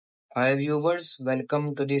Hi viewers,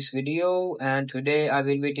 welcome to this video and today I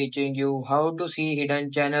will be teaching you how to see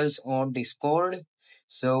hidden channels on Discord.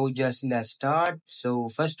 So just let's start. So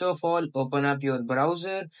first of all, open up your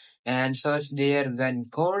browser and search there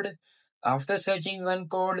code. After searching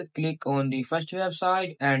code, click on the first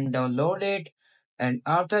website and download it. And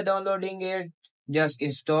after downloading it, just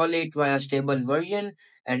install it via stable version.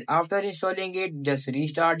 And after installing it, just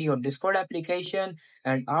restart your Discord application,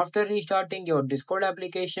 and after restarting your Discord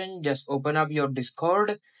application, just open up your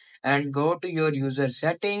Discord and go to your user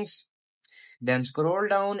settings. Then scroll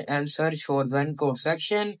down and search for Vencode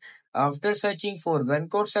section. After searching for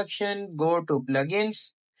Vencode section, go to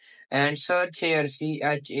plugins and search here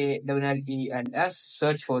CHANNELS.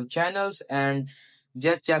 Search for channels and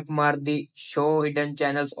just check mark the show hidden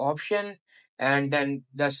channels option and then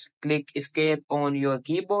just click escape on your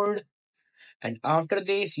keyboard, and after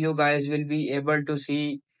this, you guys will be able to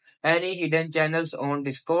see any hidden channels on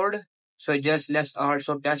Discord. So just let's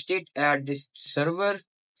also test it at this server.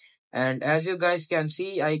 And as you guys can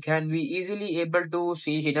see, I can be easily able to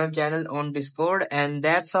see hidden channel on Discord. And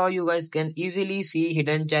that's how you guys can easily see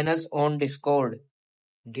hidden channels on Discord.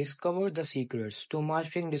 Discover the secrets to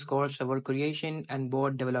mastering Discord server creation and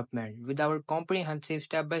bot development with our comprehensive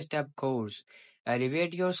step-by-step course.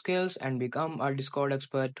 Elevate your skills and become a Discord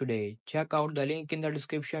expert today. Check out the link in the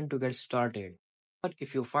description to get started. But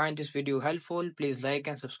if you find this video helpful, please like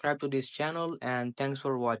and subscribe to this channel, and thanks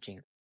for watching.